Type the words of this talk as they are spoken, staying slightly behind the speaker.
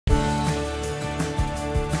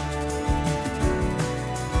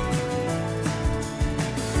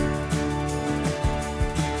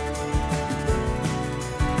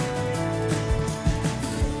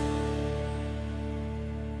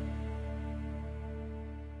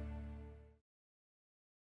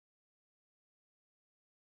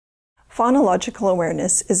Phonological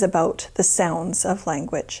awareness is about the sounds of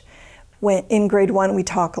language. In grade 1, we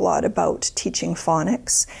talk a lot about teaching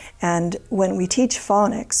phonics, and when we teach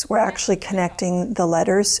phonics, we're actually connecting the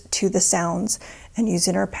letters to the sounds and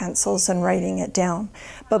using our pencils and writing it down.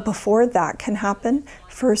 But before that can happen,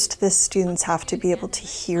 first the students have to be able to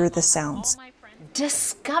hear the sounds.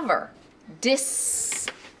 Discover.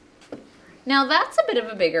 Now that's a bit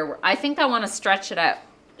of a bigger word. I think I want to stretch it out.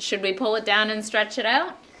 Should we pull it down and stretch it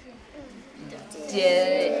out?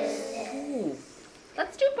 Ooh.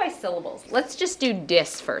 Let's do it by syllables. Let's just do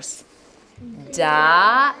dis first.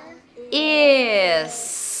 Da,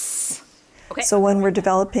 is. Okay. So when we're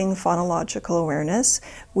developing phonological awareness,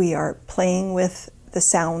 we are playing with the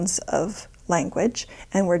sounds of language,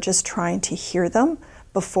 and we're just trying to hear them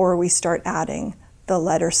before we start adding the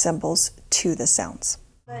letter symbols to the sounds.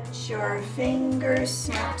 Let your fingers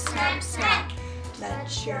snap, snap, snap.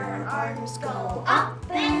 Let your arms go up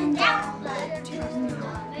and down. Let your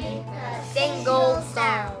mouth make a single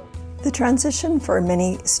sound. The transition for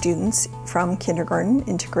many students from kindergarten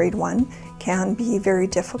into grade 1 can be very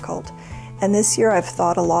difficult. And this year I've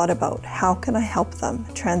thought a lot about how can I help them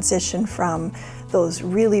transition from those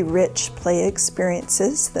really rich play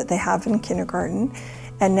experiences that they have in kindergarten,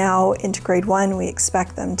 and now into grade 1 we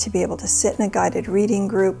expect them to be able to sit in a guided reading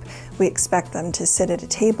group. We expect them to sit at a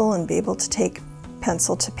table and be able to take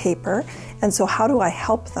pencil to paper. And so how do I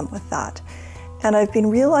help them with that? And I've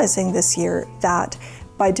been realizing this year that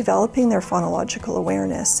by developing their phonological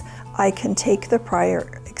awareness, I can take the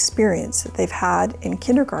prior experience that they've had in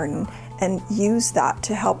kindergarten and use that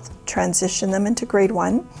to help transition them into grade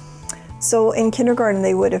 1. So in kindergarten,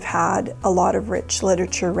 they would have had a lot of rich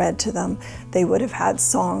literature read to them. They would have had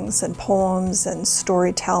songs and poems and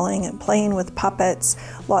storytelling and playing with puppets,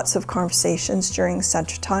 lots of conversations during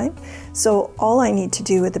center time. So all I need to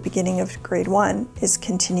do at the beginning of grade 1 is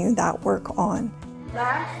continue that work on.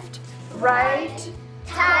 Left, right,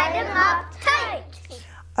 tie them up tight.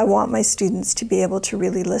 I want my students to be able to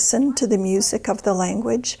really listen to the music of the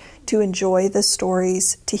language, to enjoy the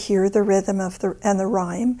stories, to hear the rhythm and the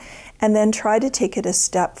rhyme, and then try to take it a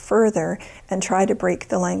step further and try to break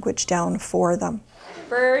the language down for them.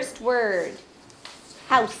 First word,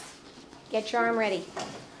 house. Get your arm ready.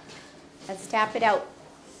 Let's tap it out.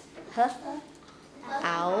 Huh?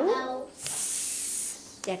 Ow.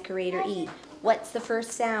 Decorator E. What's the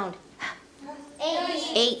first sound?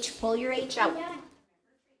 H. Pull your H out.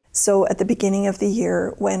 So at the beginning of the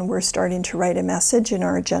year, when we're starting to write a message in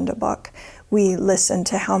our agenda book, we listen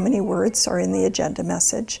to how many words are in the agenda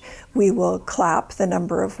message. We will clap the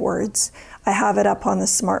number of words. I have it up on the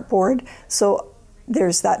smart board, so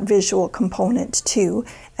there's that visual component too.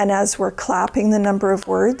 And as we're clapping the number of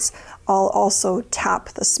words, I'll also tap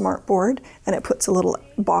the smart board, and it puts a little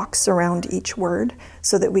box around each word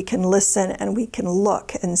so that we can listen and we can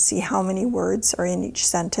look and see how many words are in each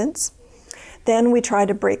sentence. Then we try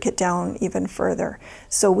to break it down even further.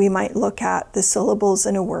 So we might look at the syllables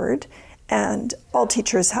in a word, and all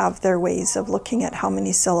teachers have their ways of looking at how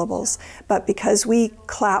many syllables. But because we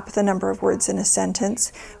clap the number of words in a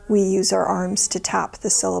sentence, we use our arms to tap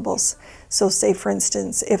the syllables. So say, for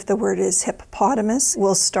instance, if the word is hippopotamus,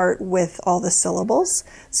 we'll start with all the syllables.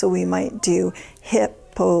 So we might do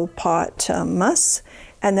hippopotamus,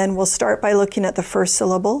 and then we'll start by looking at the first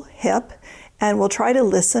syllable, hip, and we'll try to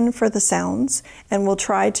listen for the sounds, and we'll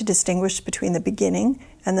try to distinguish between the beginning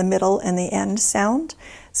and the middle and the end sound.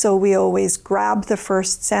 So we always grab the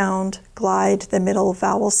first sound, glide the middle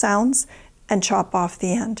vowel sounds, and chop off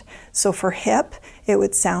the end. So for hip, it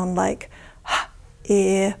would sound like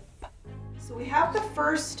hip. So we have the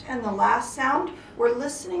first and the last sound. We're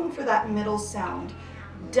listening for that middle sound.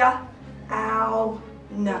 Da, ow,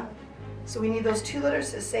 na. So we need those two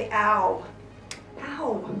letters to say ow.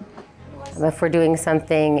 Ow. If we're doing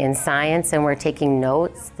something in science and we're taking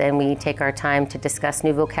notes, then we take our time to discuss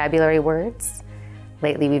new vocabulary words.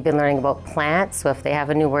 Lately we've been learning about plants, so if they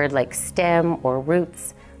have a new word like stem or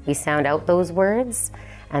roots, we sound out those words,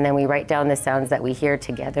 and then we write down the sounds that we hear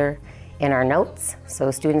together in our notes,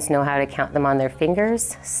 so students know how to count them on their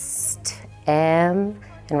fingers, stem,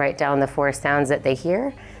 and write down the 4 sounds that they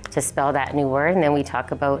hear to spell that new word, and then we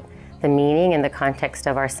talk about the meaning and the context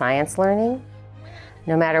of our science learning.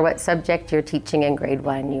 No matter what subject you're teaching in grade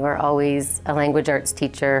 1, you are always a language arts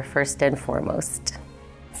teacher first and foremost.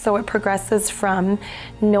 So it progresses from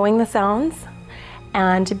knowing the sounds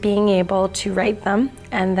and being able to write them,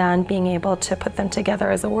 and then being able to put them together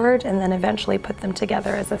as a word, and then eventually put them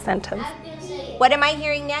together as a sentence. What am I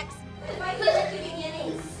hearing next?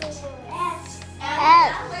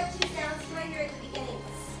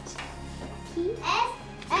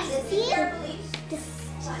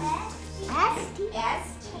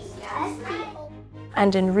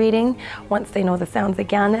 And in reading, once they know the sounds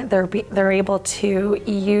again, they're able to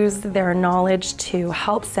use their knowledge to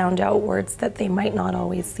help sound out words that they might not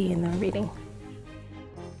always see in their reading.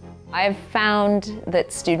 I've found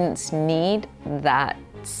that students need that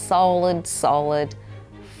solid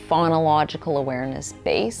phonological awareness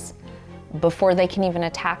base before they can even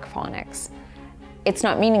attack phonics. It's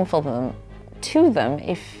not meaningful to them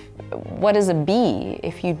if, what is a B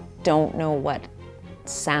if you don't know what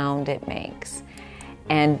sound it makes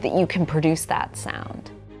and that you can produce that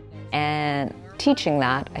sound. And teaching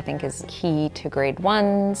that, I think, is key to grade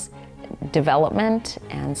 1's development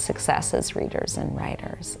and success as readers and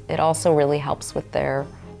writers. It also really helps with their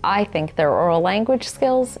oral language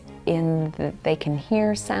skills in that they can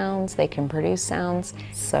hear sounds, they can produce sounds.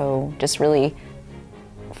 So just really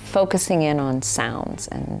focusing in on sounds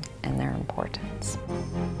and their importance.